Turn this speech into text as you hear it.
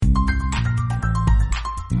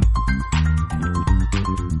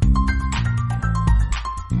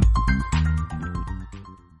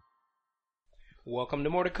welcome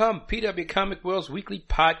to More to Come, PW Comic World's weekly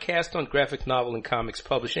podcast on graphic novel and comics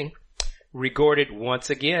publishing. Recorded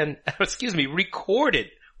once again at the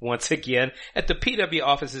PW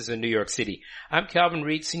offices in New York City. I'm Calvin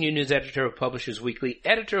Reed, Senior News Editor of Publishers Weekly,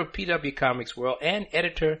 Editor of PW Comics World, and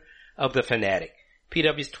Editor of The Fanatic,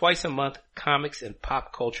 PW's twice-a-month comics and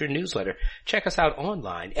pop culture newsletter. Check us out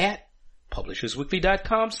online at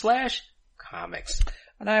publishersweekly.com/comics.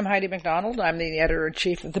 And I'm Heidi McDonald. I'm the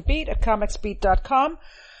editor-in-chief of The Beat at comicsbeat.com.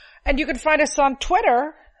 And you can find us on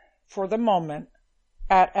Twitter, for the moment,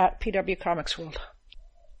 at PW Comics World.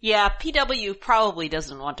 Yeah, PW probably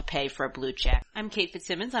doesn't want to pay for a blue check. I'm Kate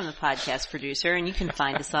Fitzsimmons. I'm a podcast producer, and you can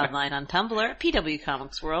find us online on Tumblr at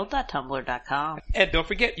pwcomicsworld.tumblr.com. And don't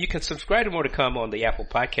forget, you can subscribe to More to Come on the Apple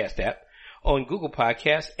Podcast app, on Google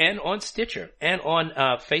Podcasts, and on Stitcher, and on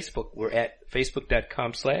Facebook. We're at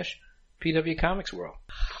facebook.com/PW Comics World.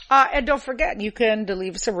 And don't forget, you can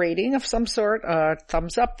leave us a rating of some sort,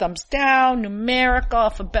 thumbs up, thumbs down, numerical,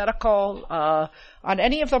 alphabetical, on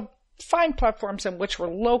any of the fine platforms in which we're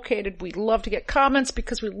located. We love to get comments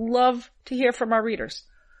because we love to hear from our readers.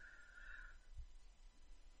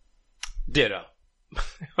 Ditto.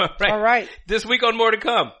 All right. This week on More to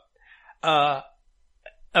Come.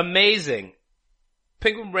 Amazing.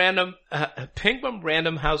 Penguin Random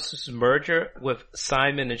House's merger with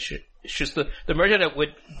Simon and Schuster, the merger that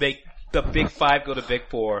would make the Big Five go to Big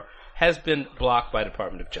Four, has been blocked by the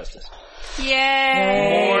Department of Justice.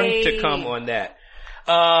 Yay! More to come on that.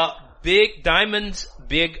 Diamond's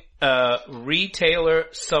big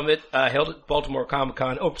retailer summit held at Baltimore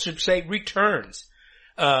Comic-Con, or should say returns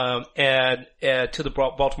to the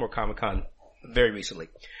Baltimore Comic-Con very recently.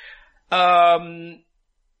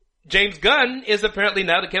 James Gunn is apparently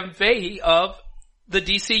now the Kevin Feige of the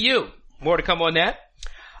DCU. More to come on that.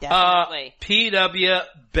 Definitely. PW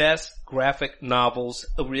best graphic novels,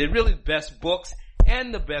 really best books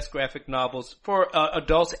and the best graphic novels for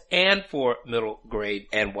adults and for middle grade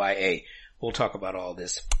and YA. We'll talk about all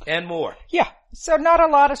this and more. Yeah. So not a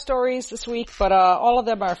lot of stories this week, but all of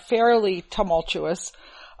them are fairly tumultuous.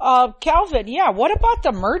 Calvin, yeah, what about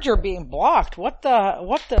the merger being blocked? What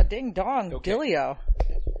the ding dong dealio?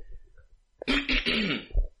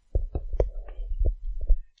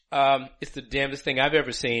 It's the damnedest thing I've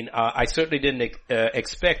ever seen. I certainly didn't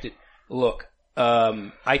expect it. Look,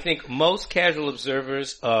 I think most casual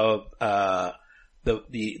observers of the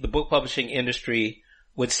book publishing industry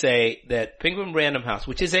would say that Penguin Random House,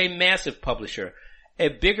 which is a massive publisher, a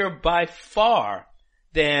bigger by far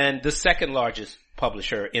than the second largest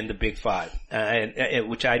publisher in the Big Five, and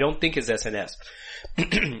which I don't think is SNS.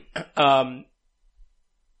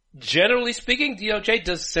 Generally speaking, DOJ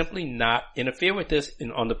does simply not interfere with this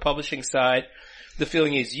on the publishing side. The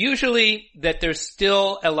feeling is usually that there's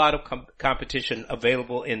still a lot of competition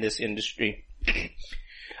available in this industry.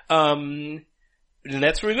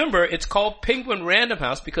 Let's remember, it's called Penguin Random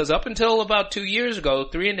House because up until about 2 years ago,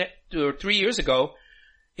 3 years ago,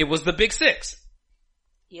 it was the Big Six.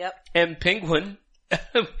 Yep. And Penguin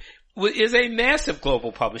is a massive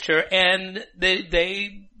global publisher, and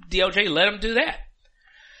DOJ let them do that.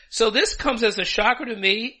 So this comes as a shocker to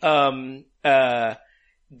me.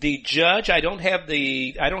 The judge, I don't have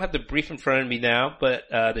the brief in front of me now, but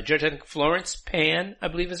the judge, I think Florence Pan, I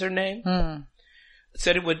believe is her name,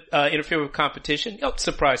 said it would interfere with competition. Oh,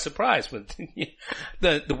 surprise, surprise, when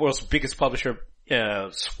the world's biggest publisher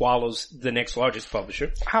swallows the next largest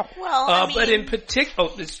publisher. Wow. Well, but in particular,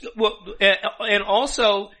 and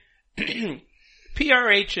also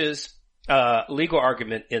PRH's legal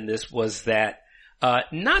argument in this was that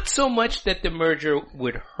not so much that the merger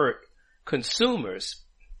would hurt consumers.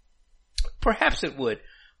 Perhaps it would,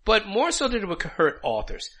 but more so that it would hurt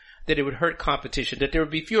authors, that it would hurt competition, that there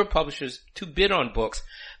would be fewer publishers to bid on books,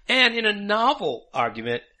 and in a novel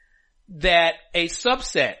argument, that a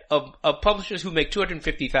subset of publishers who make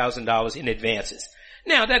 $250,000 in advances.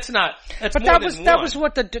 Now, that was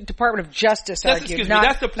what the Department of Justice argued.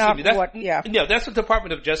 That's what the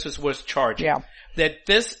Department of Justice was charging. Yeah. That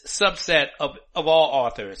this subset of all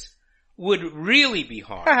authors would really be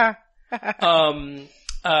harmed.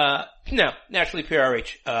 Now, naturally,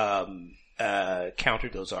 PRH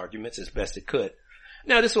countered those arguments as best it could.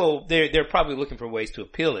 Now, they're probably looking for ways to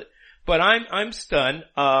appeal it, but I'm stunned.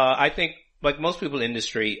 I think, like most people in the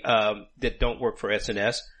industry that don't work for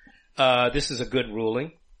SNS, this is a good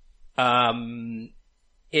ruling.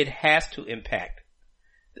 It has to impact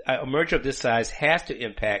a merger of this size has to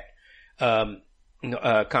impact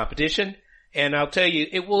competition, and I'll tell you,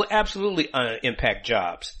 it will absolutely impact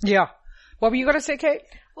jobs. Yeah. What were you going to say, Kate?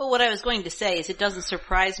 Well, what I was going to say is it doesn't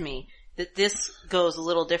surprise me that this goes a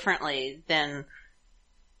little differently than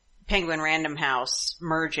Penguin Random House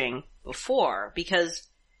merging before, because,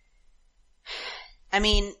 I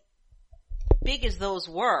mean, big as those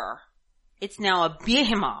were, it's now a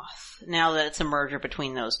behemoth now that it's a merger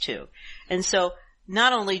between those two. And so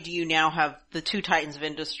not only do you now have the two titans of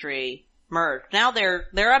industry merged, now they're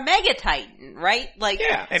a mega titan, right? Like,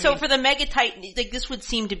 yeah, so for the mega titan, like this would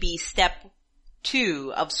seem to be step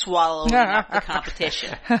 2 of swallowing up the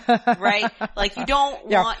competition, right? Like you don't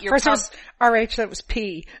want your first it was RH, that was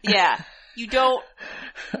P. Yeah, you don't.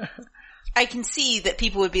 I can see that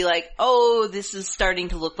people would be like, oh, this is starting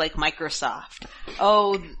to look like Microsoft.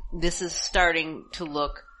 Oh, this is starting to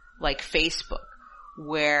look like Facebook,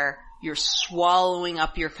 where you're swallowing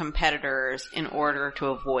up your competitors in order to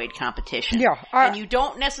avoid competition. Yeah. And you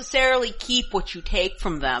don't necessarily keep what you take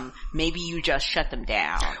from them. Maybe you just shut them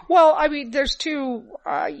down. Well, I mean, there's two,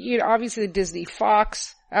 obviously the Disney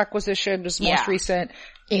Fox acquisition was most recent.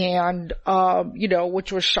 And,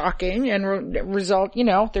 which was shocking and result,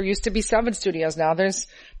 there used to be 7 studios. Now there's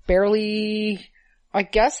barely, I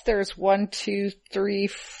guess there's 1, 2, 3,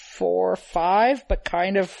 4, 5, but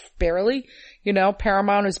kind of barely,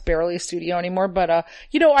 Paramount is barely a studio anymore. But, I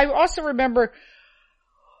also remember,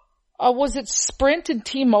 was it Sprint and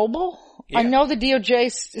T-Mobile? Yeah. I know the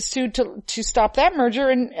DOJ sued to stop that merger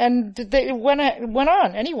and they went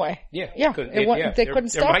on anyway. Yeah. Yeah. They couldn't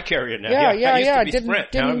stop. They're my carrier now. Yeah. I used to be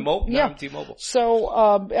Sprint. Now I'm T-Mobile. So,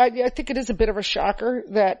 I think it is a bit of a shocker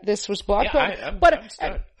that this was blocked. I'm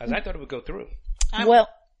stunned. I thought it would go through.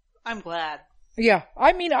 I'm glad. Yeah.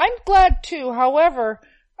 I mean, I'm glad too. However,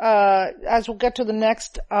 as we'll get to the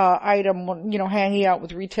next, item, hanging out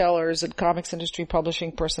with retailers and comics industry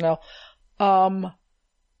publishing personnel,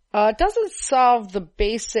 it doesn't solve the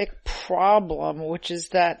basic problem, which is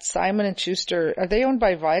that Simon & Schuster, are they owned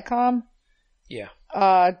by Viacom? Yeah.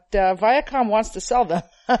 Viacom wants to sell them.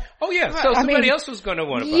 Oh yeah, so somebody else was going to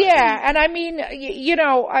want to buy Yeah, and I mean,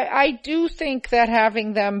 I do think that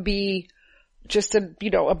having them be just,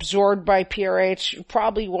 absorbed by PRH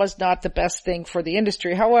probably was not the best thing for the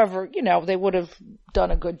industry. However, they would have done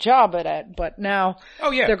a good job at it, but now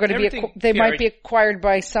they're going to they might be acquired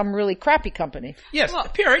by some really crappy company. Yes,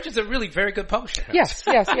 PRH is a really very good publisher. Yes.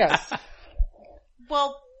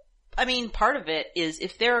 Well, I mean, part of it is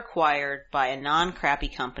if they're acquired by a non-crappy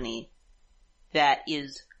company that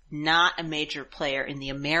is not a major player in the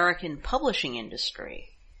American publishing industry,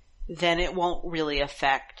 then it won't really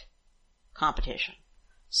affect competition.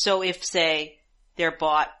 So if, say, they're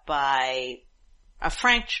bought by a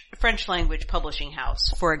French language publishing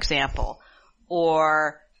house, for example,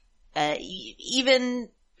 or even,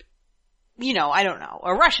 I don't know,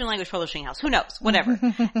 a Russian language publishing house, who knows, whatever,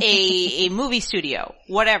 a movie studio,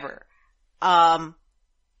 whatever,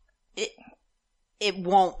 it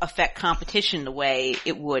won't affect competition the way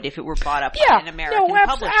it would if it were bought up by an American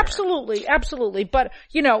publisher. Absolutely. But,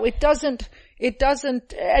 it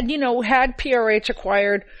doesn't, and had PRH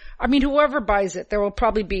acquired, I mean, whoever buys it, there will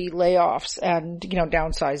probably be layoffs and,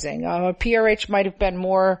 downsizing. PRH might have been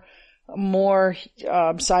more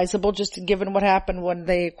sizable just given what happened when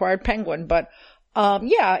they acquired Penguin. But, I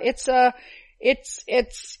think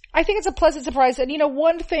it's a pleasant surprise. And,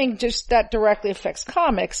 one thing just that directly affects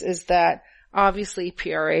comics is that obviously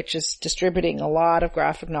PRH is distributing a lot of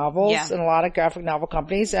graphic novels and a lot of graphic novel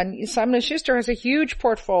companies, and Simon & Schuster has a huge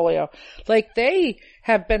portfolio. Like, they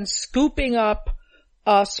have been scooping up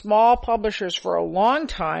small publishers for a long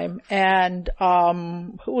time, and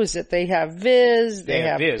who is it? They have Viz, they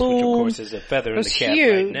have Viz, Boom, which of course is a feather in the cap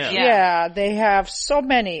huge. right now. Yeah, they have so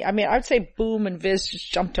many. I mean, I'd say Boom and Viz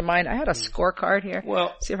just jumped to mind. I had a scorecard here.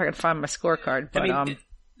 Well, see if I can find my scorecard. But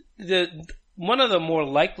one of the more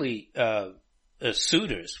likely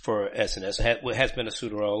suitors for S&S has been a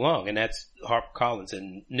suitor all along, and that's HarperCollins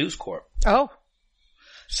and News Corp. Oh.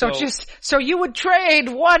 So you would trade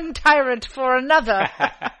one tyrant for another.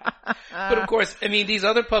 But of course, I mean, these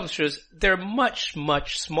other publishers, they're much,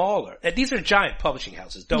 much smaller. And these are giant publishing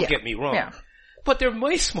houses, don't get me wrong. Yeah. But they're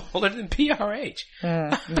way smaller than PRH.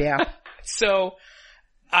 So,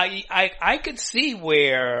 I could see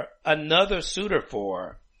where another suitor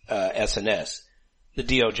for, S&S, the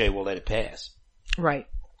DOJ will let it pass. Right.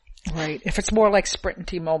 If it's more like Sprint and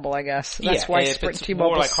T-Mobile, I guess. That's why Sprint and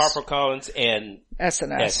T-Mobile. More like HarperCollins and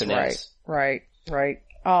S&S. Right.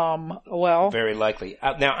 Well. Very likely.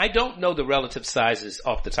 Now, I don't know the relative sizes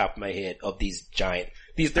off the top of my head of these giant,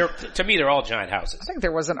 to me, they're all giant houses. I think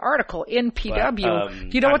there was an article in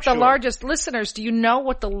PW. Do you know what the largest, listeners, do you know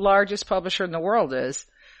what the largest publisher in the world is?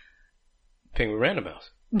 Penguin Random House.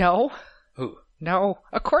 No. Who? No.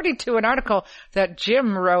 According to an article that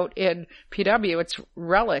Jim wrote in PW, it's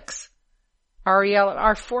Relics. Ariel,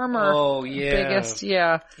 our former biggest,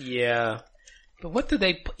 Yeah. But what do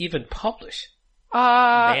they even publish?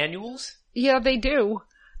 Uh, Manuals? Yeah, they do.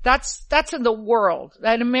 That's in the world.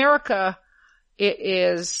 In America, it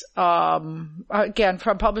is, again,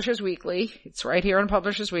 from Publishers Weekly. It's right here on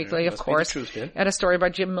Publishers Weekly, of course. And a story by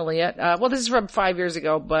Jim Milliot. Well, this is from 5 years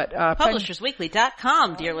ago, but,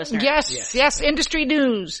 PublishersWeekly.com, dear listeners. Yes, industry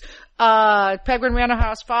news. Penguin Random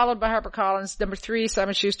House, followed by HarperCollins. Number 3,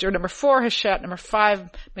 Simon Schuster. Number 4, Hachette. Number 5,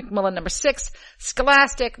 Macmillan. Number 6,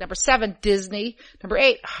 Scholastic. Number 7, Disney. Number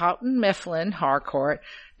 8, Houghton Mifflin, Harcourt.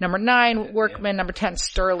 Number 9, Workman. Number 10,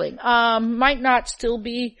 Sterling. Might not still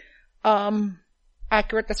be,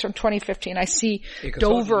 accurate. That's from 2015. I see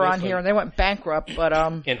Dover on here, and they went bankrupt, but,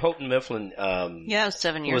 And Houghton Mifflin, it was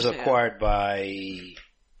 7 years was ago. acquired by...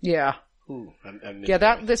 Yeah. Who?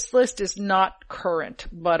 This list is not current,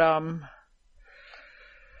 but,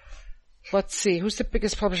 let's see, who's the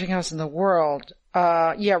biggest publishing house in the world?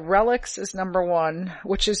 Relics is number 1,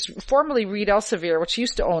 which is formerly Reed Elsevier, which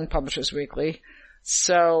used to own Publishers Weekly.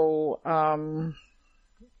 So,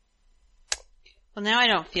 Well, now I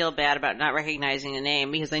don't feel bad about not recognizing the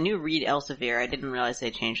name because I knew Reed Elsevier. I didn't realize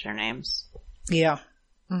they changed their names. Yeah.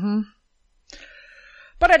 But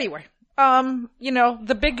anyway,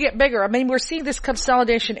 the big get bigger. I mean, we're seeing this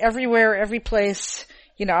consolidation everywhere, every place.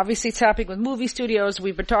 Obviously it's happening with movie studios.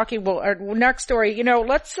 We've been talking, our next story,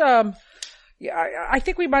 let's, I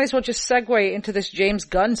think we might as well just segue into this James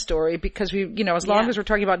Gunn story because as long as we're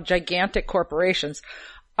talking about gigantic corporations,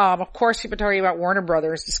 of course we've been talking about Warner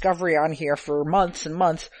Brothers Discovery on here for months and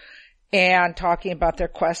months and talking about their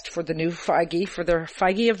quest for the new Feige, for their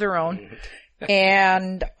Feige of their own.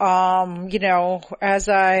 And, as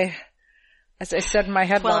I said in my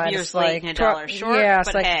headline, 12 years late and $1 short,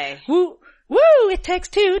 but hey. Woo, it takes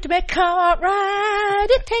 2 to make Kart right.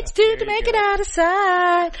 It takes 2 to make it out of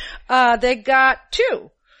sight. They got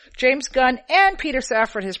 2. James Gunn and Peter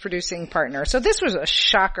Safran, his producing partner. So this was a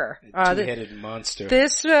shocker. Two-headed monster.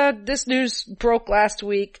 This news broke last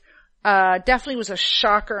week. Definitely was a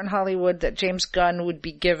shocker in Hollywood that James Gunn would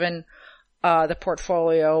be given, the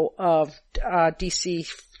portfolio of, DC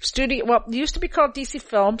Studio. Well, it used to be called DC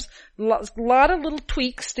Films. A lot of little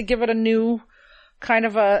tweaks to give it a new kind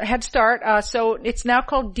of a head start. So it's now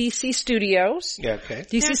called DC Studios. Yeah, okay.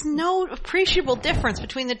 There's no appreciable difference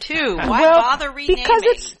between the two. Why bother renaming? Because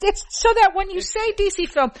it's so that when you say DC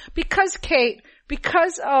Film,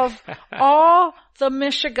 because of all the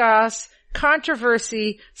Michigas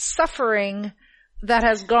controversy, suffering that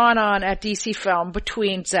has gone on at DC Film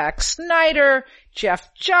between Zack Snyder,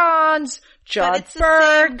 Jeff Johns, John But it's Berg.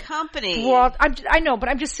 the same company. Well, I know, but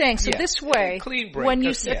I'm just saying. So this way, clean break, when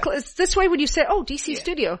you this way, when you say, "Oh, DC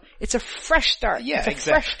Studio," it's a fresh start. Yeah, it's a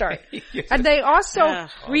fresh start. Yes. And they also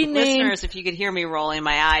renamed. Listeners, if you could hear me rolling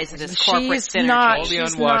my eyes at this corporate synergy. All the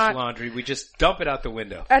unwashed laundry, we just dump it out the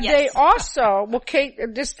window. And they also, Kate,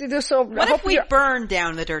 this will. What if we burn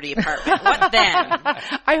down the dirty apartment? What then?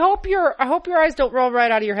 I hope your eyes don't roll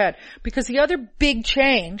right out of your head, because the other big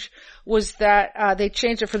change was that they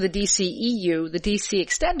changed it from the DCEU, the DC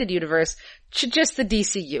Extended Universe, to just the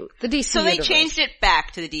DCU, the DC So universe. they changed it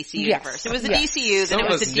back to the DC universe. It was the DCU, then it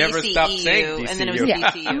was the DCEU, and then it was the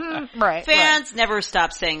DCU. Right. Fans never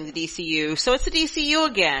stopped saying the DCU, so it's the DCU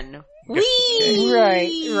again. Whee!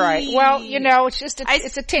 Right. Well, it's just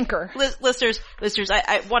it's a tinker. Listeners,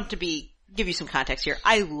 I want to give you some context here.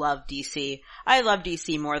 I love DC. I love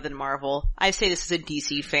DC more than Marvel. I say this as a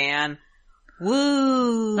DC fan.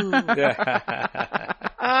 Woo!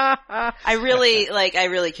 I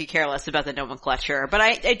really could care less about the nomenclature, but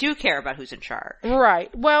I do care about who's in charge.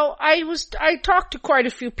 Right. Well, I talked to quite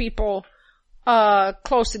a few people,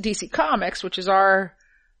 close to DC Comics, which is our,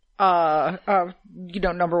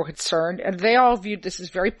 number one concern, and they all viewed this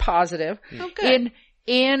as very positive. Oh, good.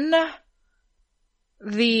 In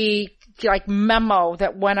the, memo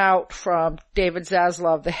that went out from David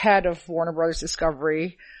Zaslav, the head of Warner Brothers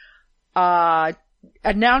Discovery,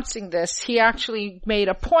 announcing this, he actually made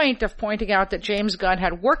a point of pointing out that James Gunn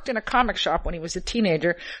had worked in a comic shop when he was a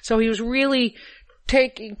teenager, so he was really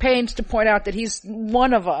taking pains to point out that he's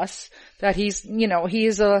one of us, that he is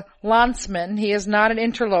a landsman, he is not an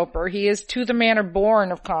interloper, he is to the manner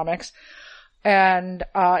born of comics. And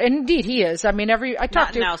indeed he is. I mean, not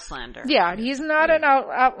an Outlander. Yeah, he's not an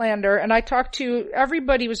Outlander. And I talked to,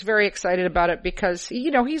 everybody was very excited about it because,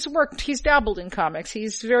 he's dabbled in comics.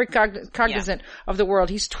 He's very cognizant of the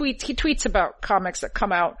world. He tweets about comics that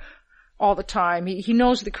come out all the time. He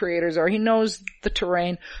knows who the creators are. He knows the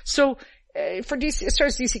terrain. So, for DC, as far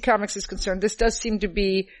as DC Comics is concerned, this does seem to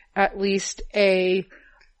be at least a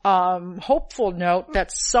hopeful note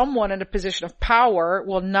that someone in a position of power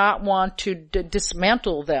will not want to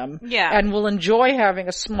dismantle them. Yeah. And will enjoy having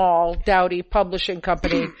a small, dowdy publishing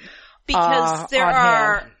company. Because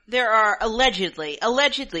there are allegedly,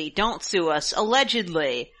 don't sue us,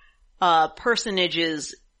 allegedly,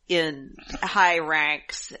 personages in high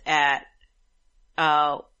ranks at,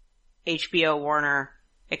 HBO, Warner,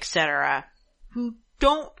 etc., who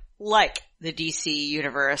don't like the DC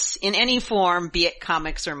universe in any form, be it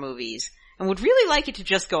comics or movies, and would really like it to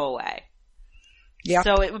just go away. Yeah.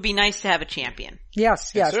 So it would be nice to have a champion.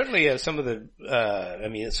 Yes, yes. And certainly, some of the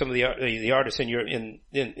artists in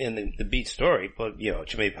the Beat story, but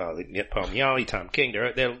Jimmy Palmiotti, Tom King,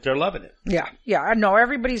 they're loving it. Yeah, yeah. I know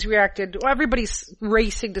everybody's reacted. Everybody's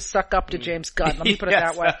racing to suck up to James Gunn. Let me put it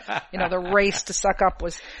that way. The race to suck up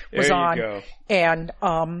was there on. You go. And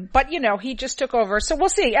but he just took over. So we'll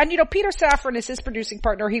see. And Peter Safran is his producing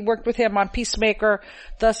partner. He worked with him on Peacemaker,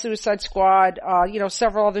 The Suicide Squad,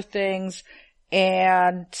 several other things.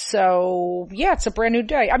 And so, yeah, it's a brand new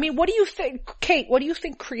day. I mean, what do you think, Kate, what do you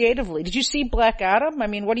think creatively? Did you see Black Adam? I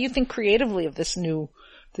mean, what do you think creatively of this new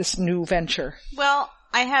venture? Well,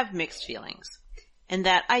 I have mixed feelings. In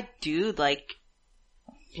that I do like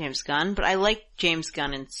James Gunn, but I like James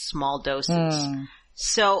Gunn in small doses.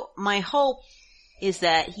 So my hope is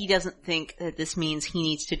that he doesn't think that this means he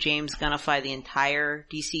needs to James Gunnify the entire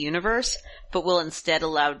DC universe, but will instead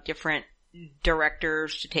allow different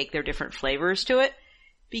directors to take their different flavors to it,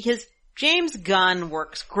 because James Gunn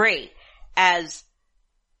works great as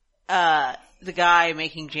the guy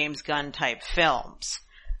making James Gunn type films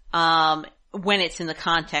when it's in the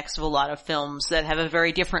context of a lot of films that have a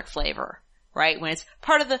very different flavor, right? When it's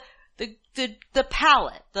part of the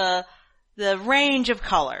palette, the range of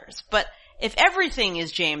colors. But if everything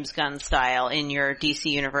is James Gunn style in your DC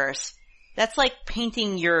universe, that's like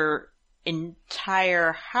painting your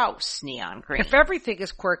entire house neon green. If everything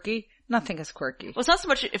is quirky, nothing is quirky. Well, it's not so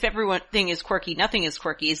much if everything is quirky, nothing is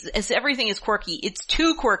quirky. As everything is quirky, it's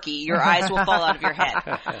too quirky. Your eyes will fall out of your head.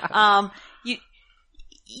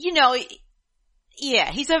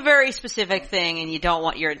 Yeah, he's a very specific thing, and you don't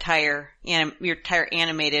want your entire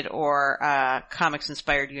animated or comics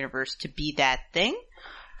inspired universe to be that thing.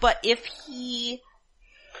 But if he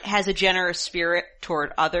has a generous spirit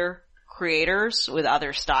toward other creators with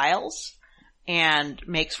other styles and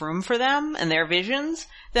makes room for them and their visions,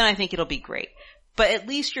 then I think it'll be great. But at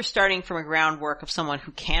least you're starting from a groundwork of someone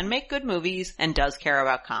who can make good movies and does care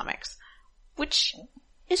about comics, which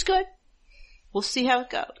is good. We'll see how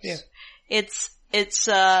it goes. Yeah. It's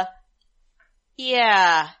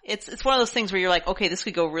one of those things where you're like, okay, this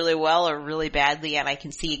could go really well or really badly, and I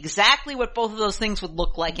can see exactly what both of those things would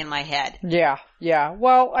look like in my head. Yeah, yeah.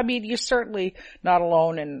 Well, I mean, you're certainly not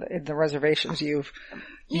alone in the reservations you've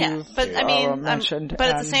mentioned. But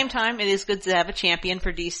at the same time, it is good to have a champion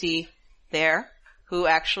for DC there who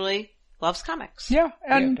actually loves comics. Yeah,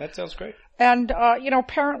 and that sounds great. And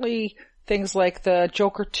apparently things like the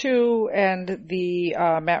Joker 2 and the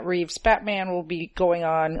Matt Reeves Batman will be going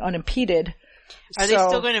on unimpeded. Are they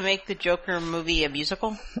still going to make the Joker movie a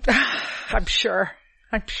musical? I'm sure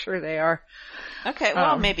they are. Okay,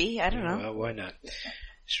 well, maybe. I don't know. Well, why not?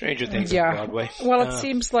 Stranger Things on Broadway. Well, it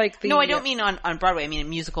seems like No, I don't mean on Broadway. I mean a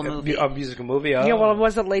musical movie. A musical movie? Oh. Yeah, well,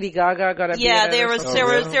 wasn't Lady Gaga going to be in it? There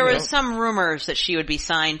was some rumors that she would be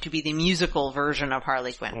signed to be the musical version of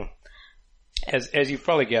Harley Quinn. As you've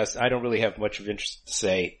probably guessed, I don't really have much of interest to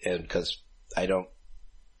say, and because I don't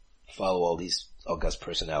follow all these august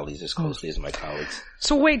personalities as closely as my colleagues.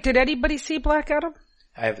 So wait, did anybody see Black Adam?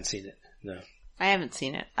 I haven't seen it. No. I haven't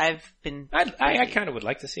seen it. I've been. I kind of would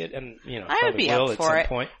like to see it, and I would be up for it.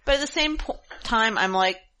 Point. But at the same time, I'm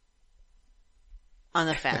like on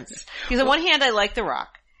the fence because on one hand, I like The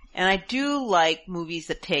Rock, and I do like movies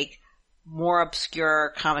that take more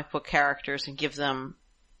obscure comic book characters and give them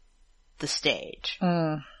the stage.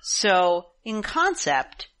 So in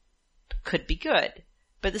concept, could be good,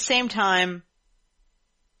 but at the same time,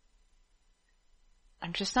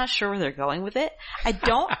 I'm just not sure where they're going with it. I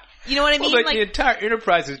don't, you know what I mean? Well, the entire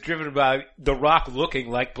enterprise is driven by The Rock looking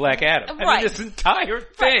like Black Adam. Right. I mean, this entire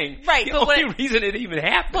thing. Right. The only reason it even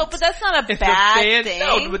happens. But that's not a bad thing.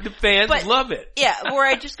 No, but the fans love it. Yeah, where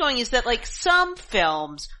I'm just going is that like some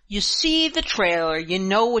films, you see the trailer, you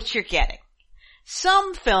know what you're getting.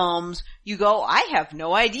 Some films, you go, I have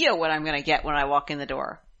no idea what I'm going to get when I walk in the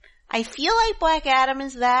door. I feel like Black Adam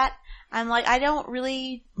is that. I'm like, I don't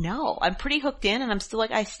really know. I'm pretty hooked in, and I'm still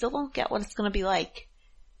like, I still don't get what it's going to be like.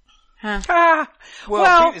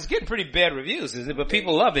 Well, it's getting pretty bad reviews, isn't it? But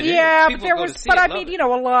people love it. yeah, People but there go was, to see but it, I love mean, it. you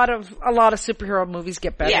know, a lot of superhero movies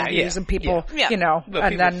get bad Yeah, reviews, yeah, and people, yeah. you know, But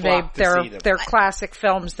and people then flock to see them. they're classic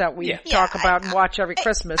films that we talk about and watch every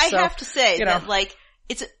Christmas. I so, have to say you know. that, like,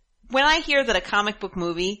 when I hear that a comic book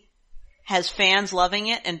movie has fans loving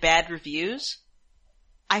it and bad reviews,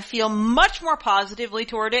 I feel much more positively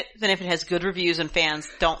toward it than if it has good reviews and fans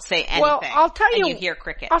don't say anything. Well, I'll tell you, and you hear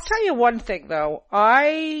crickets. I'll tell you one thing though.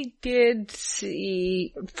 I did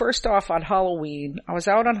see, first off on Halloween, I was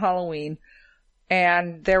out on Halloween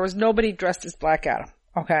and there was nobody dressed as Black Adam.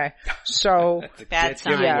 Okay. So, Bad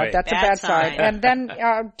sign. yeah, that's a Bad bad sign. sign. And then,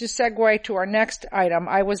 to segue to our next item,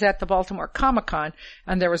 I was at the Baltimore Comic-Con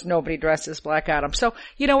and there was nobody dressed as Black Adam. So,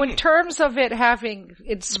 you know, in terms of it having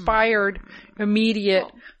inspired immediate,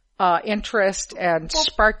 interest and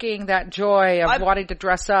sparking that joy of wanting to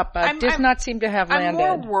dress up, does not seem to have landed. I'm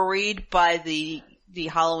more worried by the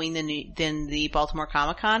Halloween than the Baltimore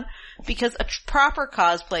Comic-Con, because a proper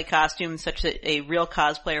cosplay costume such that a real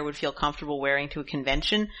cosplayer would feel comfortable wearing to a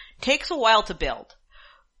convention takes a while to build.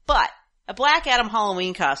 But a Black Adam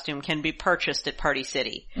Halloween costume can be purchased at Party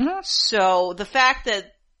City. Mm-hmm. So the fact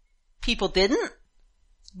that people didn't,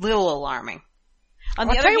 little alarming. On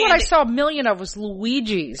the I'll other tell you hand, what I saw a million of was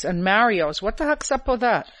Luigi's and Mario's. What the heck's up with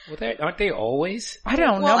that? Well, aren't they always? I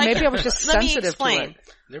don't know. Maybe I was just let me sensitive explain. to it.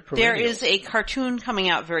 They're There perennials. is a cartoon coming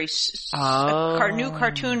out new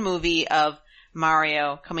cartoon movie of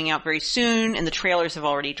Mario coming out very soon, and the trailers have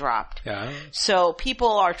already dropped. Yeah. So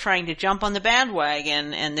people are trying to jump on the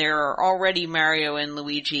bandwagon, and there are already Mario and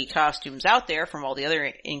Luigi costumes out there from all the other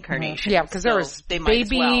incarnations. Yeah, because there So was they might as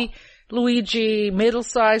baby well. Luigi,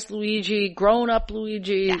 middle-sized Luigi, grown-up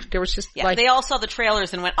Luigi. Yeah. There was just Yeah, like... they all saw the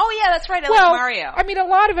trailers and went, "Oh yeah, that's right, I well, like Mario." I mean, a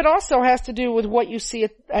lot of it also has to do with what you see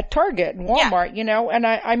at Target and Walmart, you know, and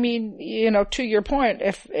I mean, you know, to your point,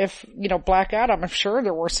 if, you know, Black Adam, I'm sure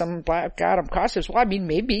there were some Black Adam costumes. Well, I mean,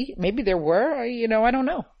 maybe there were, you know, I don't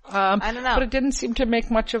know. I don't know. But it didn't seem to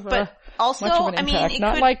make much of But also, much of an I mean, impact. it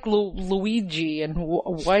Not could- like Luigi and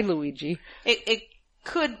why Luigi. It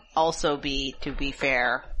could also be, to be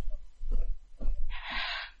fair,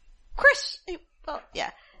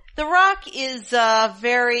 The Rock is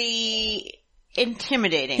very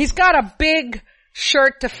intimidating. He's got a big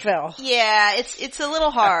shirt to fill. Yeah, it's a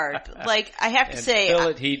little hard. Like, I have to And say, fill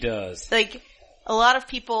it, he does. like, a lot of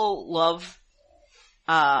people love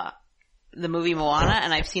the movie Moana,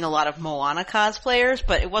 and I've seen a lot of Moana cosplayers,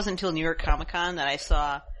 but it wasn't until New York Comic Con that I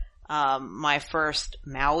saw my first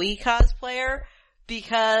Maui cosplayer,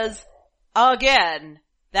 because, again,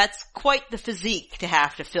 that's quite the physique to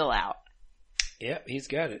have to fill out. Yep, he's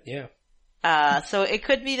got it, yeah. So it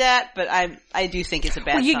could be that, but I do think it's a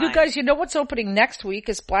bad Well, sign. you guys, you know what's opening next week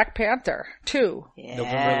is Black Panther 2. Yes.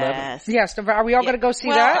 November 11th. Yes, are we all going to go see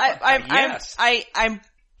well, that? Yes.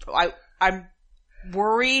 I'm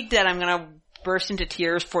worried that I'm going to burst into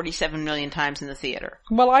tears 47 million times in the theater.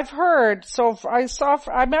 Well, I've heard,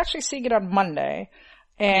 I'm actually seeing it on Monday.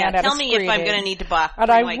 And at tell a me if I'm screening. going to need to buy.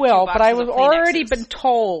 And I like will, 2 but I've boxes of already Kleenexes. been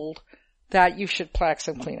told that you should pack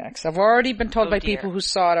some Kleenex. I've already been told Oh, by dear. people who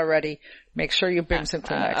saw it already, make sure you bring some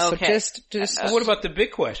Kleenex. okay. So just, What about the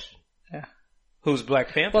big question? Yeah. Who's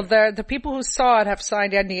Black Panther? well, the people who saw it have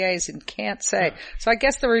signed NDAs and can't say. So I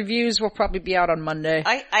guess the reviews will probably be out on Monday.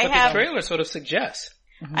 I but have the trailer sort of suggests.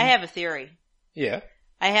 I have a theory. Yeah.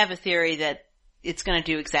 I have a theory that it's going to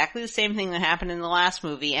do exactly the same thing that happened in the last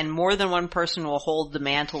movie, and more than one person will hold the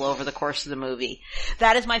mantle over the course of the movie.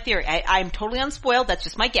 That is my theory. I'm totally unspoiled. That's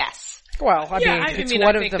just my guess. Well, I mean, it's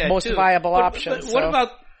one of the most viable options. But what about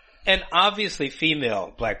an obviously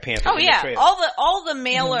female Black Panther? Oh in yeah, the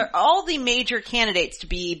trailer? all the major candidates to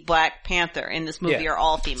be Black Panther in this movie are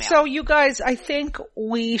all female. So you guys, I think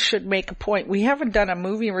we should make a point. We haven't done a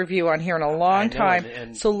movie review on here in a long time.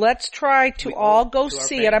 and so let's try to all go to our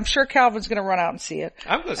see it. fans. I'm sure Calvin's going to run out and see it.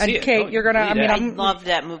 I'm going to And see it. Kate, Don't you're going to, I believe mean, that. I loved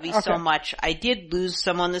that movie so Okay. much. I did lose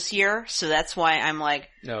someone this year, so that's why I'm like,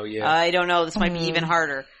 No, yeah. I don't know, this might be even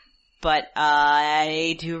harder. But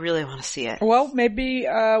I do really want to see it. Well, maybe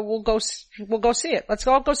we'll go see it. Let's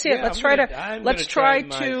all go see it. Yeah, Let's I'm try gonna- to I'm let's gonna try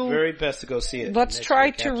my to very best to go see it. let's next try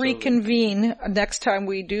week, to absolutely. reconvene next time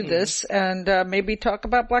we do this and maybe talk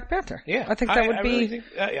about Black Panther. Yeah, I think that would I be really think,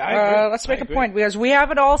 I agree. let's make I a agree. point because we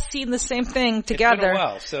haven't all seen the same thing together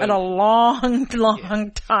while, so- in a long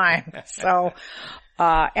time. So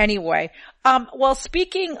anyway, well,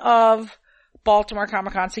 speaking of Baltimore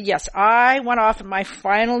Comic-Con. So yes, I went off on my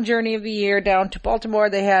final journey of the year down to Baltimore.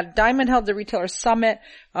 They had Diamond held the Retailer Summit,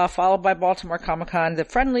 followed by Baltimore Comic-Con, the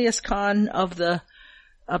friendliest con of the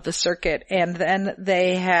the circuit. And then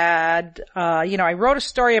they had, I wrote a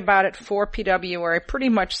story about it for PW where I pretty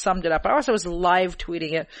much summed it up. I also was live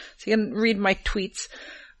tweeting it. So you can read my tweets,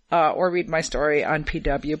 or read my story on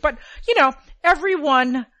PW. But,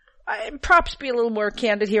 everyone, props be a little more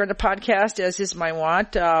candid here in the podcast, as is my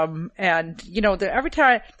want. Every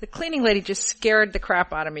time the cleaning lady just scared the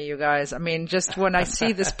crap out of me, you guys. I mean, just when I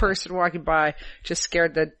see this person walking by, just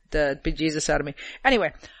scared the bejesus out of me.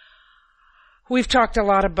 Anyway, we've talked a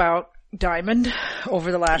lot about Diamond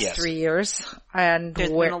over the last 3 years, and there's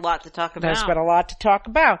been a lot to talk about. There's been a lot to talk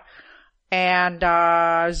about. And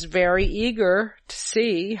I was very eager to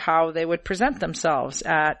see how they would present themselves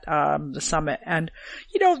at the summit. And,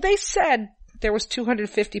 they said there was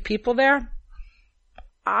 250 people there.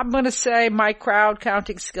 I'm going to say my crowd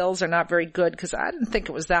counting skills are not very good because I didn't think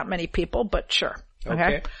it was that many people, but sure.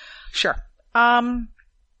 Okay. Sure.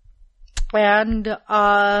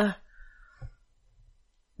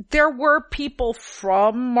 There were people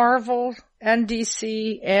from Marvel and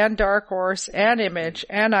DC and Dark Horse and Image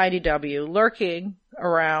and IDW lurking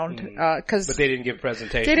around, but they didn't give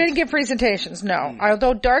presentations. They didn't give presentations, no.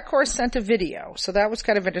 Although Dark Horse sent a video, so that was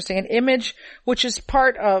kind of interesting. And Image, which is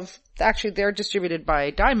part of, actually they're distributed by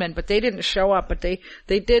Diamond, but they didn't show up, but they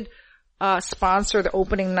did sponsor the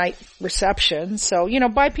opening night reception. So,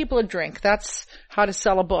 buy people a drink. That's how to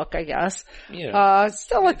sell a book, I guess.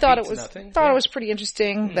 Still I thought it was pretty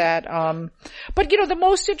interesting that, but the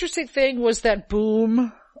most interesting thing was that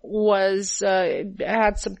Boom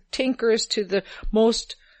had some tinkers to the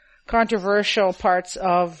most controversial parts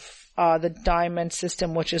of the Diamond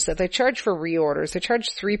system, which is that they charge for reorders. They charge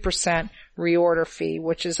 3% reorder fee,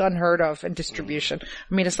 which is unheard of in distribution.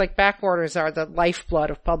 I mean, it's like back orders are the lifeblood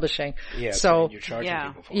of publishing. Yeah, so you're charging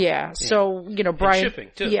people for it. So, Brian. And shipping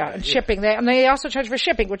too. Yeah, and shipping. They also charge for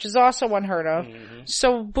shipping, which is also unheard of.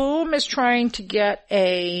 So Boom is trying to get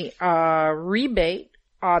a rebate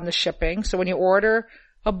on the shipping. So when you order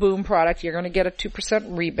a Boom product, you're going to get a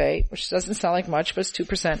 2% rebate, which doesn't sound like much, but it's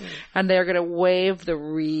 2%. And they're going to waive the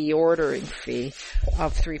reordering fee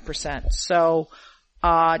of 3%. So,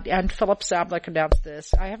 and Philip Sablik announced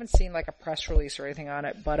this. I haven't seen like a press release or anything on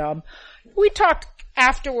it, but, we talked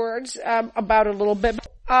afterwards, about it a little bit.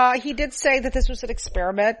 He did say that this was an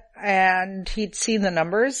experiment and he'd seen the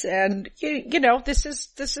numbers and, this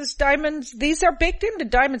is Diamond's, these are baked into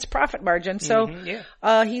Diamond's profit margin. So,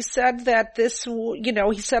 he said that this,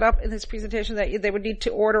 he set up in his presentation that they would need to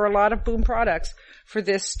order a lot of Boom products for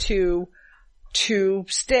this to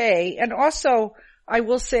stay. And also, I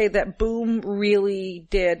will say that Boom really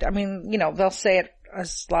did, I mean, they'll say it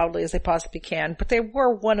as loudly as they possibly can, but they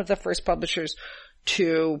were one of the first publishers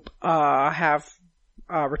to, have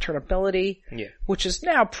returnability, which is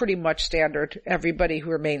now pretty much standard. Everybody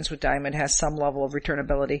who remains with Diamond has some level of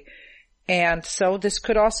returnability. And so this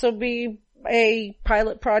could also be a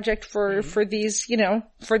pilot project for these,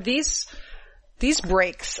 for these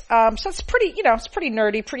breaks. So it's pretty, it's pretty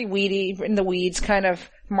nerdy, pretty weedy, in the weeds kind of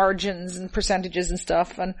margins and percentages and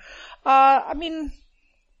stuff. And,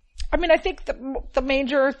 I think the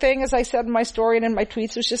major thing, as I said in my story and in my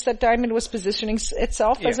tweets, was just that Diamond was positioning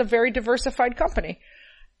itself as a very diversified company.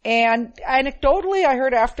 And anecdotally, I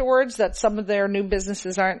heard afterwards that some of their new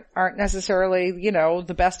businesses aren't necessarily,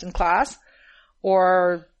 the best in class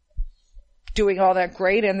or doing all that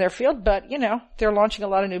great in their field, but, they're launching a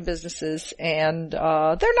lot of new businesses and, they're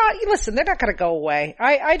not going to go away.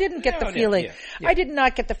 I didn't get the feeling, I did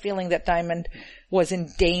not get the feeling that Diamond was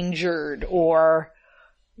endangered or,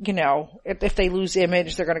 if they lose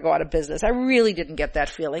Image, they're going to go out of business. I really didn't get that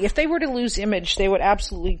feeling. If they were to lose Image, they would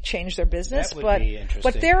absolutely change their business. That would be interesting.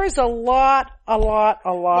 But there is a lot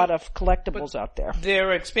of collectibles out there.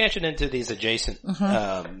 Their expansion into these adjacent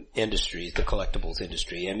industries, the collectibles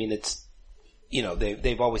industry. I mean, it's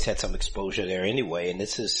they've always had some exposure there anyway, and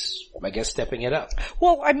this is, I guess, stepping it up.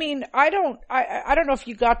 Well, I mean, I don't know if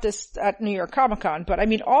you got this at New York Comic Con, but I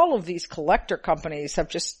mean, all of these collector companies have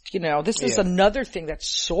just, this is another thing that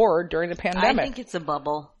soared during the pandemic. I think it's a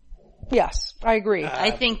bubble. Yes, I agree.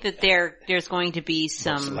 I think that there's going to be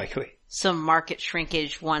some market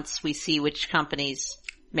shrinkage once we see which companies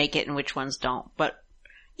make it and which ones don't. But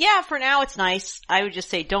yeah, for now it's nice. I would just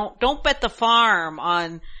say don't bet the farm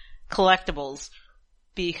on collectibles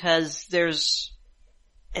because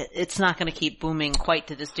it's not going to keep booming quite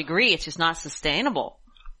to this degree. It's just not sustainable.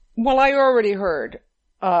 Well, I already heard,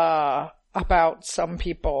 about some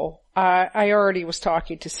people. I already was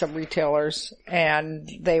talking to some retailers, and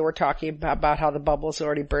they were talking about how the bubble's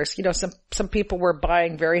already burst. You know, some people were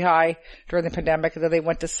buying very high during the pandemic, and then they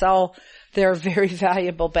went to sell their very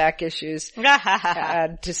valuable back issues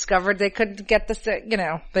and discovered they couldn't get the, you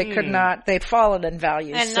know, they could not, they'd fallen in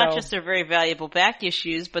value. And not just their very valuable back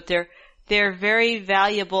issues, but they're very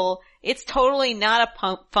valuable. It's totally not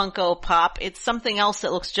a Funko Pop. It's something else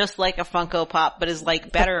that looks just like a Funko Pop, but is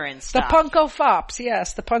like better and stuff. The Funko Fops,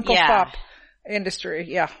 yes. The Funko Pop industry.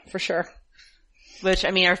 Yeah, for sure. Which, I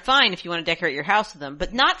mean, are fine if you want to decorate your house with them,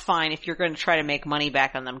 but not fine if you're going to try to make money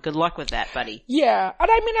back on them. Good luck with that, buddy. Yeah.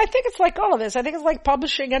 And I mean, I think it's like all of this. I think it's like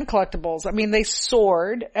publishing and collectibles. I mean, they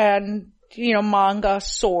soared and, you know, manga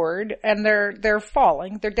soared and they're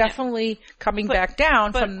falling. They're definitely coming back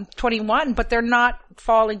down from 21, but they're not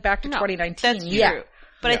falling back to 2019. That's true.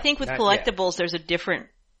 But I think with collectibles, there's a different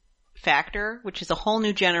factor, which is a whole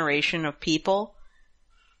new generation of people.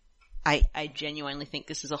 I genuinely think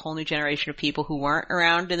this is a whole new generation of people who weren't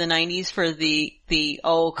around in the 90s for the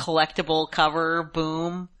collectible cover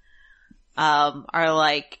boom, are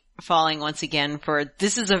like falling once again for,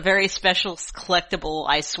 this is a very special collectible.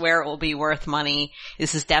 I swear it will be worth money.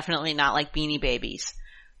 This is definitely not like Beanie Babies.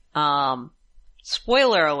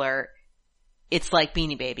 Spoiler alert. It's like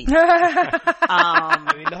Beanie Babies.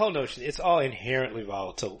 I mean, the whole notion, it's all inherently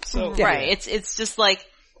volatile. So right. It's just like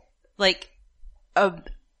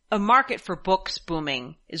a market for books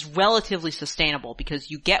booming is relatively sustainable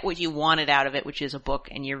because you get what you wanted out of it, which is a book,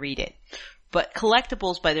 and you read it. But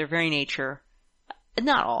collectibles, by their very nature,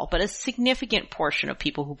 not all, but a significant portion of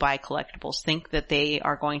people who buy collectibles think that they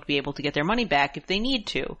are going to be able to get their money back if they need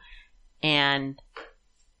to. And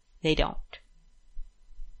they don't.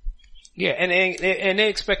 Yeah, and they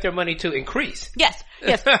expect their money to increase. Yes.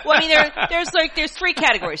 Well, I mean, there's three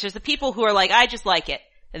categories. There's the people who are like, I just like it.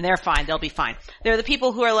 And they're fine. They'll be fine. There are the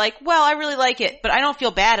people who are like, well, I really like it, but I don't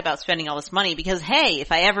feel bad about spending all this money because, hey, if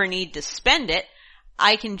I ever need to spend it,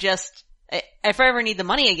 I can just, if I ever need the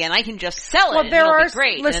money again, I can just sell it and it'll be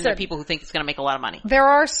great. And then there are people who think it's going to make a lot of money. There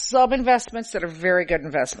are some investments that are very good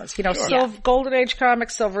investments. You know, Golden Age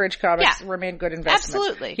comics, Silver Age comics remain good investments.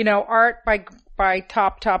 Absolutely. You know, art by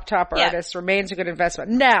top artists remains a good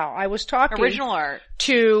investment. Now, I was talking original art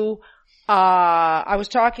I was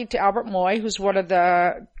talking to Albert Moy, who's one of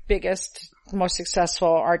the biggest, most successful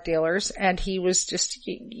art dealers, and he was just,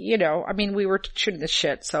 you know, I mean, we were shooting the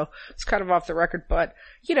shit, so it's kind of off the record, but,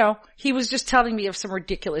 you know, he was just telling me of some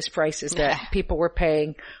ridiculous prices that people were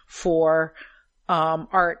paying for,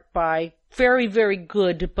 art by very, very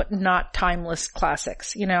good, but not timeless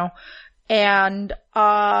classics, you know? And,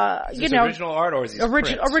 you know. Original art or is this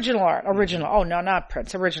original art. Original. Oh, no, not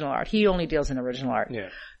Prince. Original art. He only deals in original art. Yeah.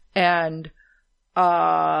 And,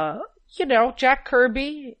 you know, Jack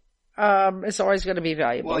Kirby, is always going to be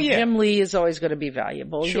valuable. Well, yeah. Jim Lee is always going to be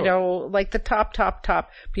valuable. Sure. You know, like the top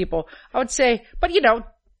people. I would say, but you know,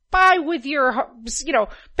 buy with your, you know,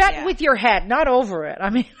 bet with your head, not over it. I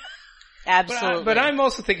mean. Absolutely. But I'm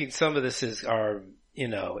also thinking some of this are, you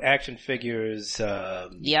know, action figures,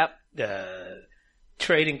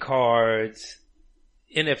 trading cards,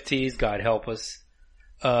 NFTs, God help us.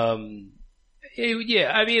 Yeah,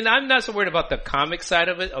 I mean, I'm not so worried about the comic side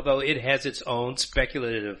of it, although it has its own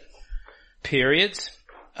speculative periods.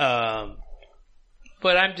 But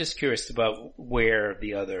I'm just curious about where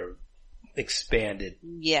the other expanded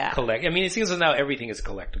collect. I mean, it seems as now everything is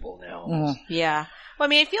collectible now. Yeah. Well, I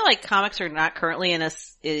mean, I feel like comics are not currently in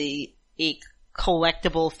a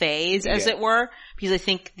collectible phase, as it were, because I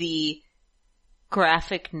think the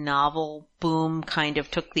graphic novel boom kind of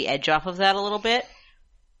took the edge off of that a little bit.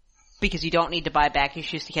 Because you don't need to buy back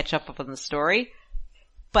issues to catch up on the story.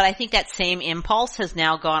 But I think that same impulse has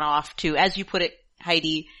now gone off to, as you put it,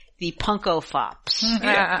 Heidi, the Funko Fops.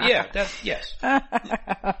 Yes.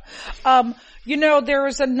 You know, there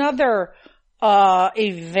was another,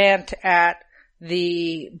 event at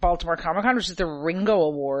the Baltimore Comic Con, which is the Ringo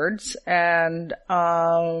Awards, and,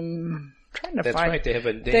 trying to That's find. right.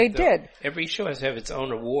 They did. Every show has to have its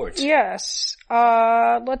own awards. Yes.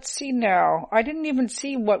 Let's see now. I didn't even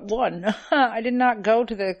see what won. I did not go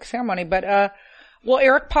to the ceremony, but, well,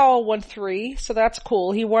 Eric Powell won 3, so that's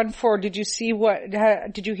cool. He won 4. Did you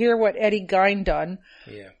hear what Eddie Gein done?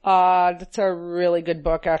 Yeah. That's a really good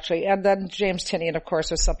book, actually. And then James Tynion, of course,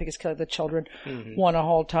 was Something Is Killing the Children, won a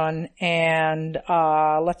whole ton. And,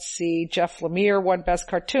 let's see, Jeff Lemire won Best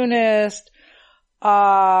Cartoonist.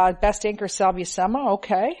 Best Inker, Sal Buscema.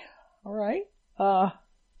 Okay. All right.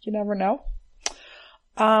 You never know.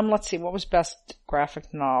 Let's see. What was Best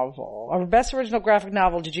Graphic Novel? Or Best Original Graphic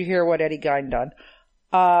Novel. Did you hear what Eddie Gein done?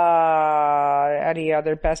 Any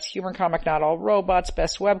other best humor comic, Not All Robots.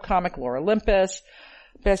 Best webcomic, Lore Olympus.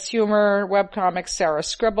 Best humor webcomic, Sarah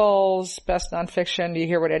Scribbles. Best nonfiction, Do You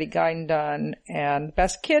Hear What Eddie Gein Done? And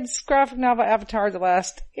best kids graphic novel, Avatar: The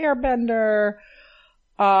Last Airbender.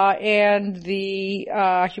 And the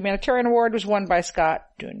humanitarian award was won by Scott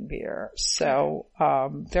Dunbier. So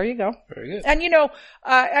there you go. Very good. And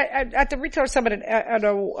at the Retailer Summit, an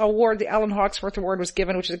award, the Alan Hawksworth Award, was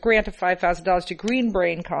given, which is a grant of $5,000 to Green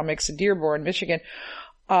Brain Comics in Dearborn, Michigan,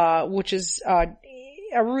 which is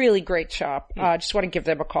a really great shop. I just want to give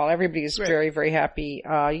them a call. Everybody is very, very happy.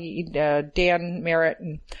 Dan Merritt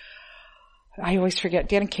and I always forget,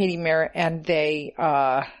 Dan and Katie Merritt, and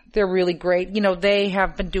they're really great. They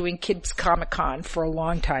have been doing Kids Comic Con for a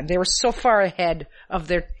long time. They were so far ahead of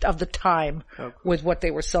the time with what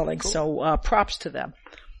they were selling. Cool. So, props to them.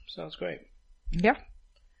 Sounds great. Yeah.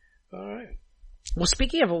 All right. Well,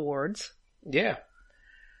 speaking of awards. Yeah.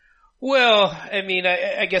 Well, I mean,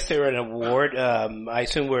 I guess they were an award. I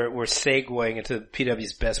assume we're segueing into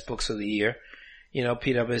PW's best books of the year.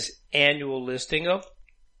 PW's annual listing of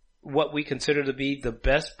what we consider to be the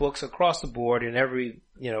best books across the board in every,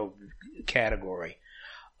 category.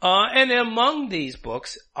 And among these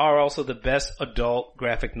books are also the best adult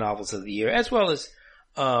graphic novels of the year, as well as,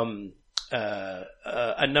 a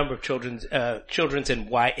number of children's and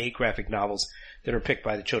YA graphic novels that are picked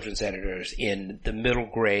by the children's editors in the middle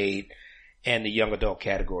grade and the young adult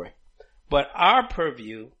category. But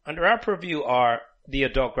under our purview are the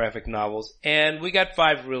adult graphic novels, and we got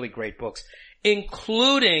 5 really great books,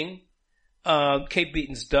 including Kate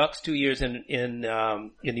Beaton's Ducks, 2 Years in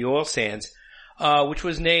the Oil Sands, which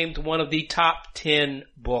was named one of the top 10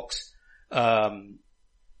 books.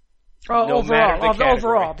 Overall,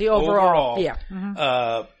 yeah,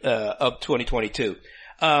 of 2022.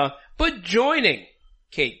 But joining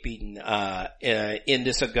Kate Beaton in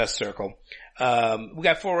this august circle, we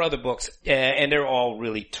got 4 other books, and they're all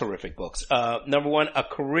really terrific books. Number 1, A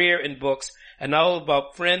Career in Books, a novel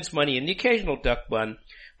about friends, money, and the occasional duck bun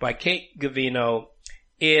by Kate Gavino.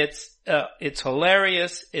 It's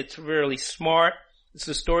hilarious. It's really smart. It's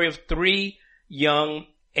the story of 3 young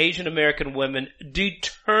Asian American women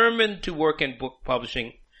determined to work in book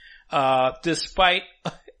publishing, despite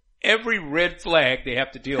every red flag they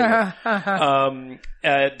have to deal with.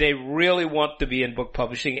 They really want to be in book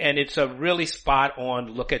publishing, and it's a really spot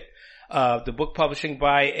on look at the book publishing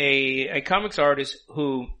by a comics artist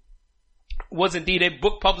who was indeed a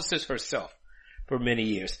book publicist herself for many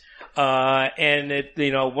years. And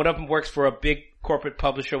one of them works for a big corporate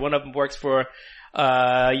publisher. One of them works for,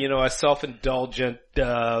 a self-indulgent,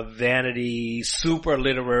 vanity, super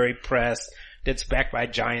literary press that's backed by a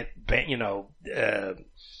giant,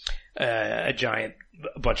 a giant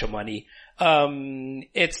bunch of money.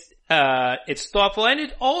 It's thoughtful, and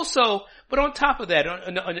it also, but on top of that,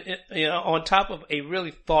 on top of a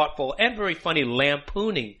really thoughtful and very funny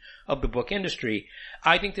lampooning of the book industry,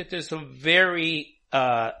 I think that there's some very,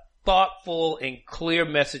 thoughtful and clear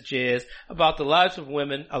messages about the lives of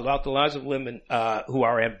women, who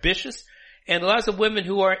are ambitious, and the lives of women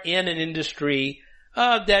who are in an industry,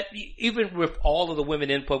 that even with all of the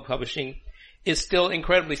women in book publishing is still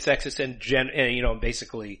incredibly sexist and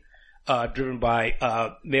basically, driven by,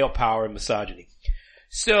 male power and misogyny.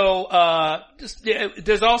 So,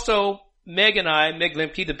 there's also Meg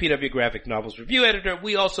Lemke, the PW Graphic Novels review editor.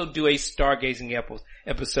 We also do a stargazing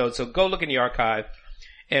episode, so go look in the archive.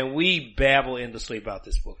 And we babble endlessly about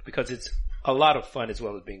this book because it's a lot of fun as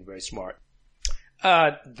well as being very smart.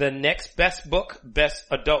 The next best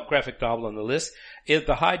adult graphic novel on the list is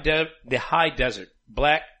The High Desert,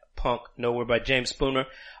 Black Punk Nowhere by James Spooner.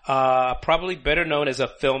 Probably better known as a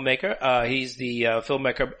filmmaker. He's the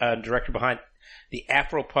filmmaker and director behind the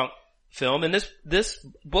Afro-Punk film. And this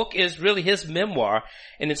book is really his memoir.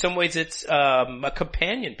 And in some ways it's a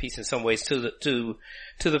companion piece in some ways to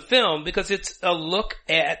the film, because it's a look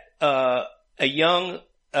at a young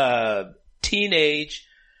teenage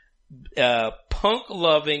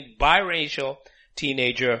punk-loving biracial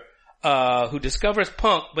teenager who discovers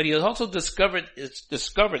punk, but he also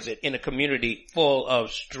discovers it in a community full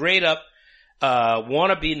of straight up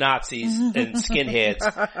wannabe Nazis and skinheads.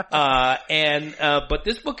 But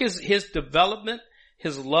this book is his development,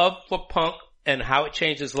 his love for punk, and how it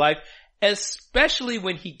changed his life, especially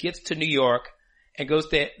when he gets to New York and goes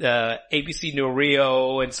to ABC New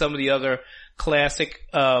Rio and some of the other classic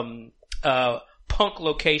punk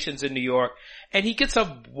locations in New York, and he gets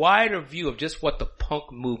a wider view of just what the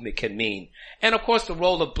punk movement can mean, and of course the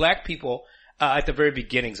role of black people at the very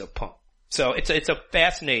beginnings of punk. So it's a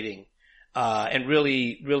fascinating and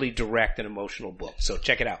really, really direct and emotional book. So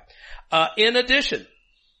check it out. In addition,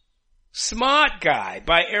 Smart Guy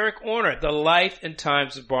by Eric Orner, The Life and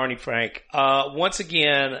Times of Barney Frank. Once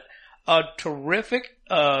again, a terrific,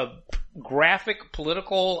 graphic,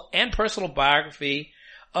 political, and personal biography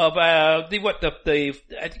of, I think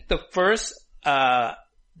the first,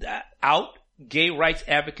 out gay rights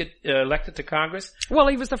advocate elected to Congress. Well,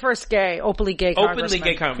 he was the first openly gay congressman.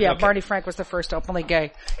 Yeah, okay. Barney Frank was the first openly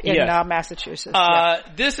gay in Massachusetts.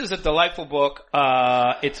 This is a delightful book.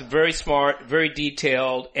 It's very smart, very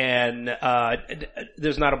detailed, and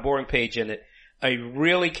there's not a boring page in it. It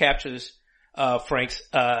really captures Frank's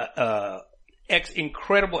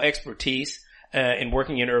incredible expertise in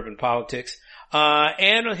working in urban politics,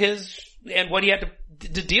 and what he had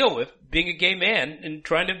to deal with being a gay man and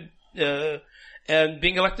trying to and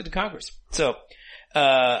being elected to Congress. So,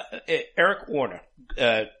 Eric Orner,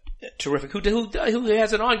 terrific, who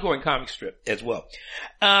has an ongoing comic strip as well.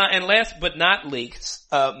 And last but not least,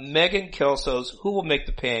 Megan Kelso's Who Will Make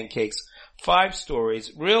the Pancakes? 5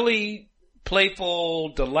 stories, really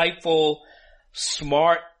playful, delightful,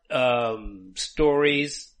 smart,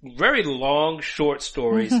 stories, very long, short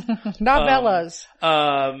stories. Novellas.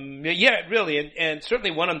 Yeah, really, and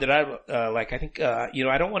certainly one of them that I like. I think I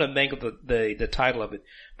don't want to mangle the title of it,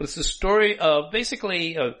 but it's the story of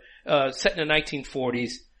basically set in the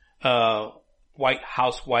 1940s, white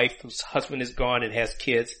housewife whose husband is gone and has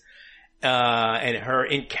kids, and her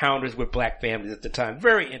encounters with black families at the time.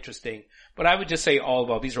 Very interesting. But I would just say all of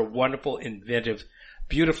all, these are wonderful, inventive,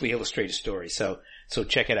 beautifully illustrated stories. So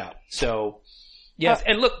check it out. So, yes.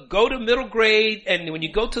 And look, go to middle grade, and when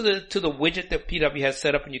you go to the widget that PW has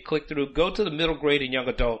set up and you click through, go to the middle grade and young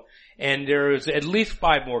adult, and there's at least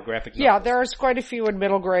 5 more graphic novels. Yeah, there's quite a few in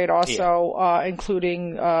middle grade also,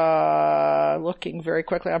 including, looking very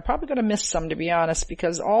quickly. I'm probably gonna miss some, to be honest,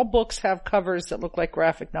 because all books have covers that look like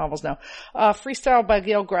graphic novels now. Freestyle by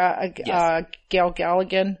Gail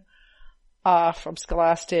Galligan. From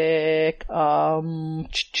Scholastic,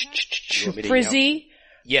 Frizzy.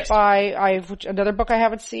 Yes. Another book I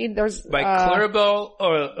haven't seen. There's, by Claribel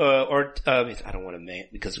or I don't want to name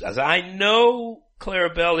because as I know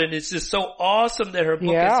Claribel, and it's just so awesome that her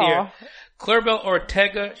book is here. Claribel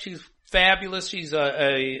Ortega, she's fabulous. She's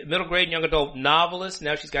a middle grade young adult novelist.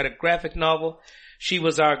 Now she's got a graphic novel. She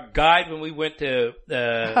was our guide when we went to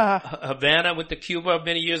Havana with the Cuba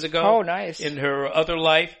many years ago. Oh, nice. In her other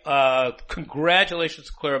life.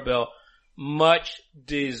 Congratulations, Claribel. Much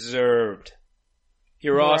deserved.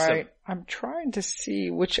 You're awesome. I'm trying to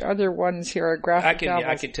see which other ones here are graphic novels.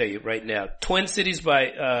 I can tell you right now. Twin Cities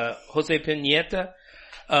by Jose Pineta.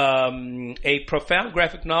 A profound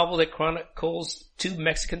graphic novel that chronicles 2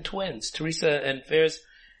 Mexican twins, Teresa and Fairs,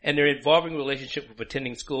 and their evolving relationship with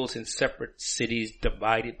attending schools in separate cities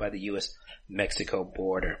divided by the U.S.-Mexico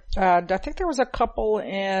border. I think there was a couple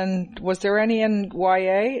was there any in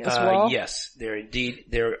YA as well? Yes, there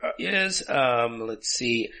is. Let's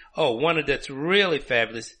see. Oh, one that's really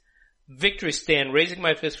fabulous. Victory Stand, Raising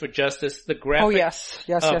My Fist for Justice, the graphic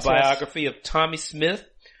biography of Tommy Smith,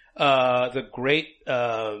 the great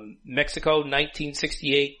Mexico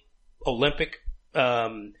 1968 Olympic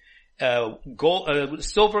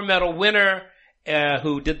silver medal winner,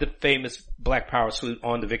 who did the famous Black Power salute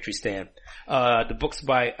on the Victory Stand. The book's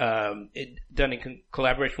done in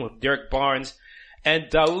collaboration with Derek Barnes and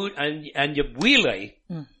Daoud Anyabwile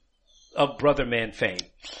of Brother Man fame.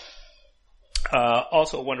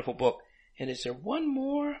 Also a wonderful book. And is there one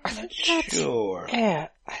more? I'm not sure. Yeah,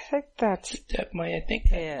 I think that's... that might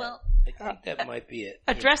be it.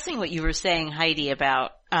 Addressing what you were saying, Heidi,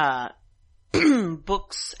 about,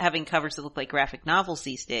 books having covers that look like graphic novels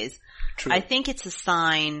these days. True. I think it's a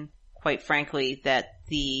sign, quite frankly, that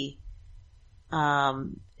the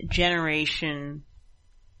generation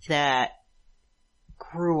that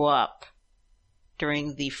grew up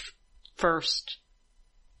during the first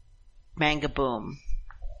manga boom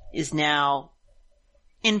is now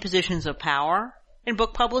in positions of power in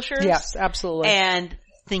book publishers. Yes, absolutely. And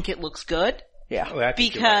think it looks good. Yeah. Oh,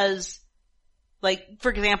 because like,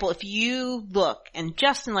 for example, if you look, and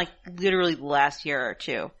just in like literally the last year or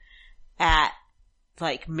two, at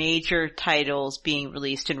like major titles being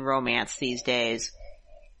released in romance these days,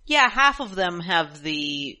 yeah, half of them have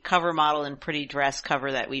the cover model and pretty dress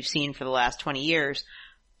cover that we've seen for the last 20 years.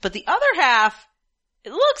 But the other half,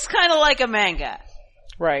 it looks kind of like a manga.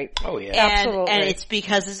 Right. Oh yeah. Absolutely. And it's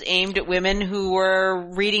because it's aimed at women who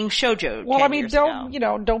were reading shoujo. Well, I mean,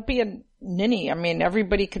 don't be a ninny. I mean,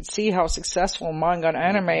 everybody could see how successful manga and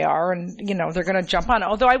anime are, and they're going to jump on it.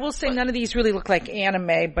 Although I will say none of these really look like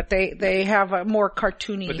anime, but they have a more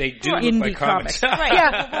cartoony, but they do indie look like comics. Right.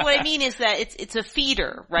 Yeah. But what I mean is that it's a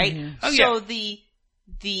feeder, right? Mm-hmm. Oh, so yeah.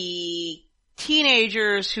 the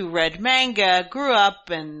teenagers who read manga grew up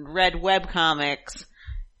and read webcomics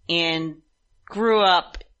and grew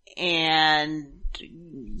up and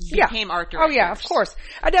became art directors. Oh yeah, of course.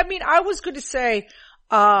 And I mean, I was going to say,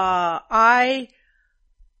 I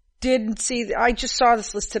just saw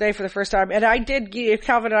this list today for the first time, and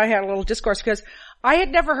Calvin and I had a little discourse because I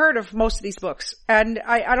had never heard of most of these books. And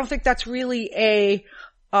I don't think that's really a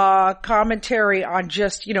commentary on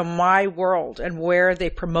just, my world and where they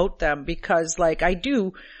promote them, because like I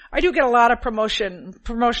do get a lot of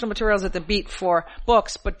promotional materials at the Beat for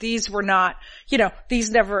books, but these were not,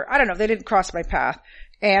 these never, I don't know, they didn't cross my path.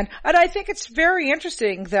 And I think it's very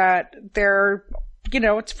interesting that they're,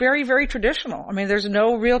 it's very, very traditional. I mean, there's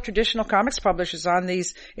no real traditional comics publishers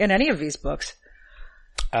in any of these books.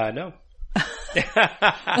 No.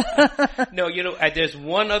 No, there's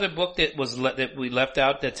one other book that we left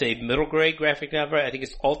out that's a middle grade graphic novel. I think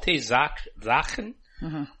it's Alte Sachen.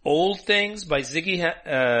 Mm-hmm. Old Things by Ziggy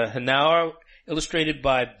Hanauer, illustrated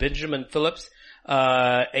by Benjamin Phillips.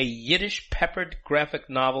 A Yiddish peppered graphic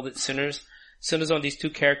novel that centers on these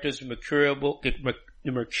two characters' mercurial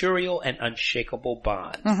and unshakable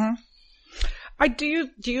bond. Mm-hmm. Do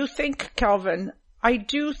you think, Calvin, I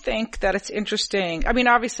do think that it's interesting. I mean,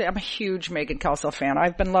 obviously I'm a huge Megan Kelso fan.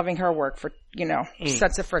 I've been loving her work for,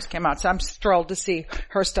 since it first came out. So I'm thrilled to see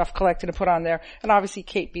her stuff collected and put on there. And obviously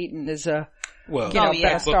Kate Beaton is a, been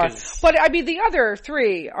a star. But I mean, the other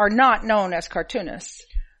three are not known as cartoonists.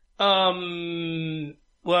 Not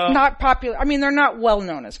popular. I mean, they're not well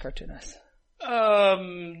known as cartoonists.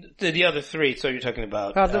 The other three, so you're talking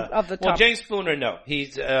about, of the top. Well, James Spooner, no.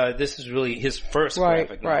 He's, this is really his first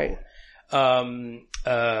graphic novel. Right.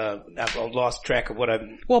 I've lost track of what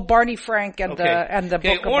I'm... Well, Barney Frank and the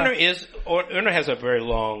book Orner has a very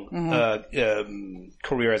long,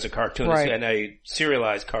 career as a cartoonist and a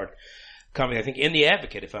serialized comic, I think, in The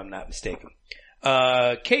Advocate, if I'm not mistaken.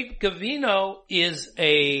 Kate Gavino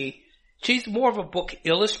she's more of a book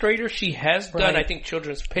illustrator. She has done, I think,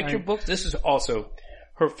 children's picture books. This is also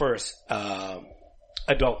her first,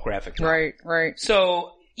 adult graphic novel. Right.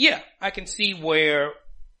 So, yeah, I can see where,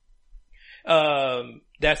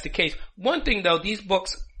 that's the case. One thing though, these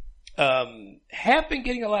books, have been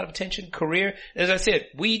getting a lot of attention. Career, as I said,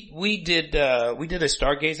 we did a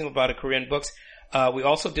stargazing about a career in books. We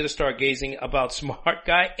also did a stargazing about Smart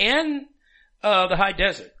Guy and, the High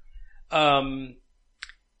Desert.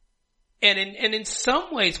 And in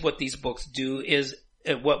some ways what these books do is,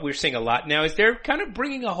 what we're seeing a lot now is they're kind of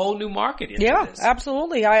bringing a whole new market into this. Yeah,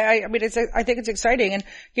 absolutely. I mean, I think it's exciting. And,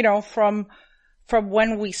 from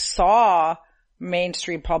when we saw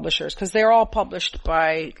mainstream publishers, because they're all published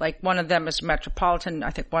by, like, one of them is Metropolitan, I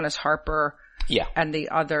think one is Harper. Yeah. And the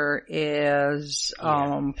other is,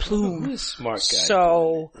 Plume. Smart Guy.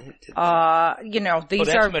 So, these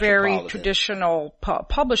are very traditional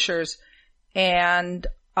publishers. And,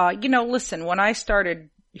 listen, when I started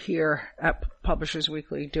here at Publishers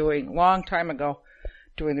Weekly long time ago,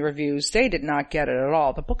 doing the reviews, they did not get it at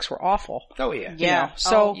all. The books were awful. Oh yeah. Yeah.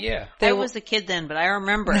 I was a kid then, but I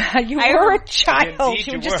remember. You were a child.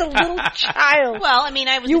 You were just a little child. Well, I mean,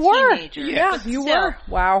 I was a teenager. Yeah, you were.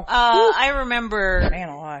 Wow. I remember Man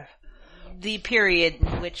alive. the period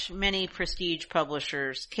in which many prestige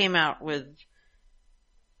publishers came out with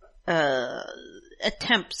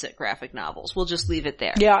attempts at graphic novels. We'll just leave it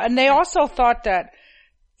there. Yeah, and they also thought that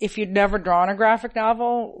if you'd never drawn a graphic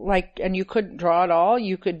novel, and you couldn't draw at all,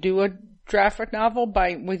 you could do a graphic novel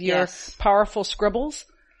with your powerful scribbles.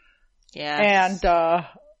 Yes. And,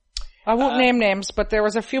 I won't name names, but there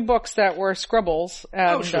was a few books that were scribbles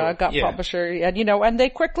and, got publisher, and and they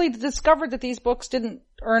quickly discovered that these books didn't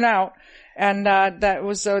earn out. And, that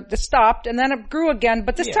was, it stopped and then it grew again,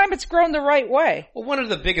 but this time it's grown the right way. Well, one of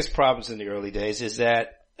the biggest problems in the early days is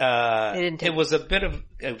that it was a bit of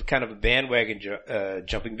kind of a bandwagon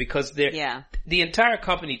jumping because the entire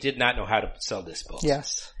company did not know how to sell this book.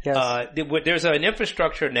 Yes. There's an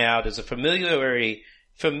infrastructure now. There's a familiarity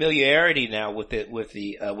now with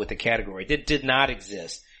the category that did not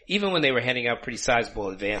exist, even when they were handing out pretty sizable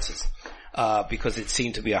advances, because it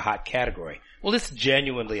seemed to be a hot category. Well, it's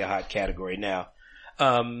genuinely a hot category now.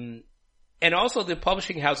 And also the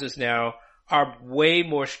publishing houses now are way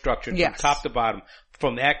more structured from top to bottom.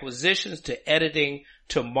 From acquisitions to editing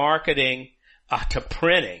to marketing, to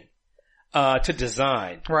printing, to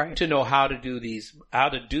design, to know how to do these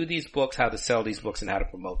books, how to sell these books, and how to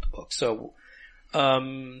promote the books. So,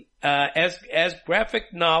 as graphic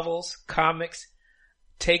novels, comics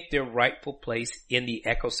take their rightful place in the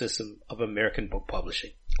ecosystem of American book publishing.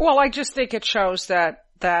 Well, I just think it shows that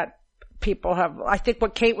people have, I think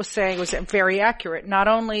what Kate was saying was very accurate. Not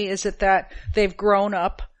only is it that they've grown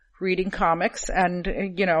up, reading comics and,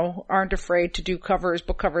 aren't afraid to do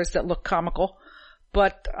book covers that look comical.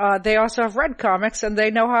 But, they also have read comics and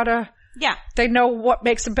they know they know what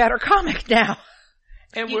makes a better comic now.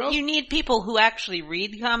 And you need people who actually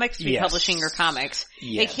read comics to be publishing your comics.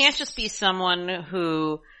 Yes. It can't just be someone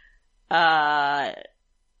who,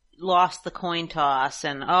 lost the coin toss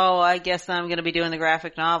and, I guess I'm going to be doing the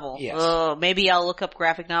graphic novel. Yes. Oh, maybe I'll look up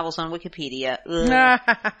graphic novels on Wikipedia.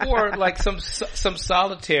 Or like some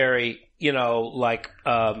solitary,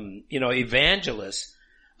 evangelist,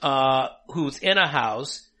 who's in a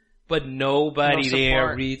house, but nobody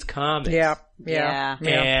there reads comics. Yeah.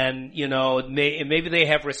 And, maybe they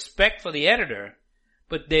have respect for the editor,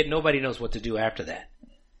 but nobody knows what to do after that.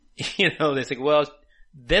 They think, well,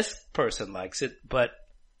 this person likes it, but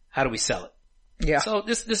how do we sell it? Yeah. So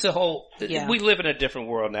this is a whole, we live in a different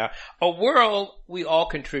world now. A world we all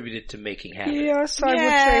contributed to making happen. Yes, I would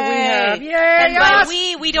say we have. Yay! And by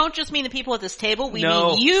we don't just mean the people at this table, we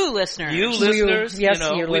mean you listeners. You listeners, you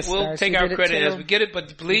listeners. We'll take our credit as we get it,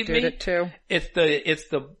 but believe me, it's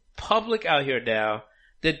the public out here now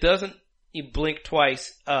that doesn't blink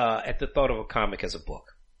twice, at the thought of a comic as a book.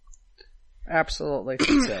 Absolutely.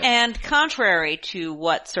 And contrary to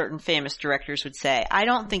what certain famous directors would say, I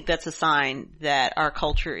don't think that's a sign that our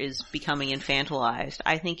culture is becoming infantilized.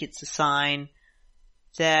 I think it's a sign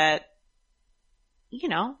that,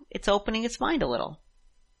 it's opening its mind a little.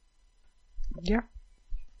 Yeah.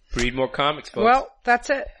 Read more comics, folks. Well, that's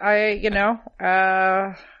it.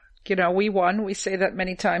 We won. We say that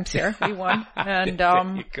many times here. We won. And,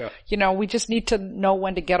 we just need to know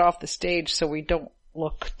when to get off the stage so we don't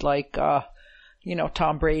look like,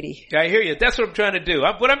 Tom Brady. I hear you. That's what I'm trying to do.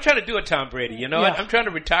 What I'm trying to do at Tom Brady, I'm trying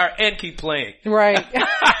to retire and keep playing. Right.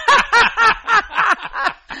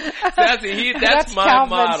 That's my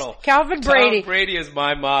model. Calvin Brady. Tom Brady is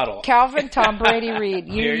my model. Tom Brady Reed.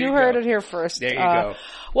 You heard it here first. There you go.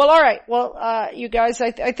 Well, all right. Well, you guys,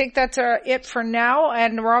 I think that's it for now,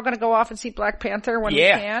 and we're all going to go off and see Black Panther when we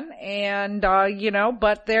can, and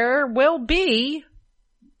but there will be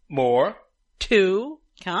more to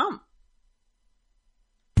come.